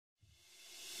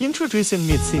Introducing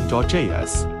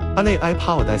Midscene.js, an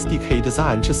AI-powered SDK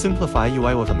designed to simplify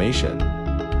UI automation.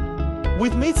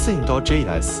 With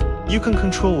Midscene.js, you can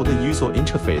control the user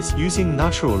interface using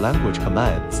natural language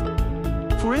commands.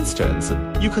 For instance,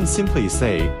 you can simply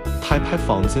say, type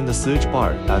headphones in the search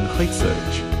bar and click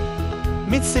search.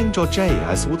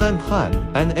 Midscene.js will then plan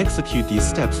and execute these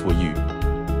steps for you.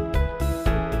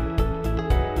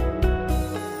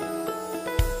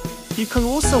 You can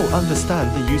also understand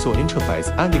the user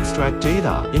interface and extract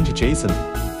data into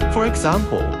JSON. For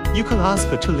example, you can ask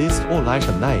it to list all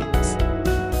item names.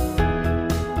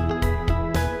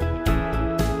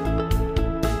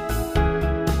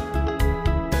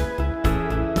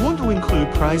 Want to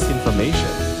include price information?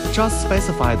 Just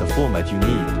specify the format you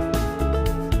need.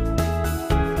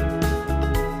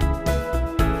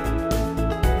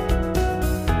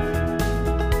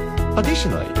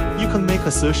 Additionally, you can make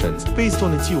assertions based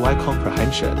on its UI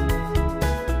comprehension,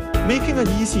 making it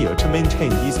easier to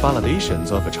maintain these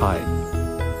validations over time.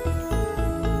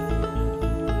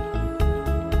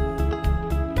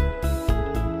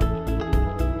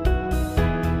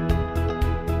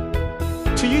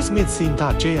 To use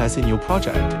Midscene.js in your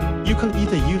project, you can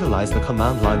either utilize the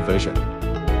command line version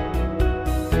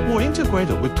or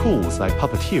integrate it with tools like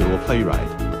Puppeteer or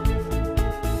Playwright.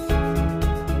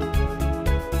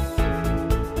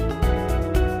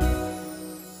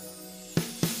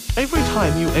 Every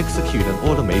time you execute an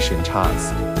automation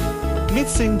task,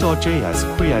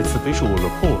 Midscene.js creates a visual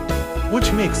report,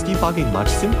 which makes debugging much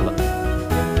simpler.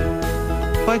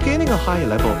 By gaining a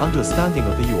high-level understanding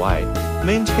of the UI,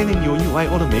 maintaining your UI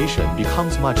automation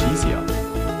becomes much easier.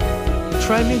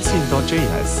 Try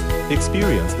Midscene.js,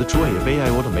 experience the joy of AI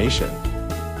automation.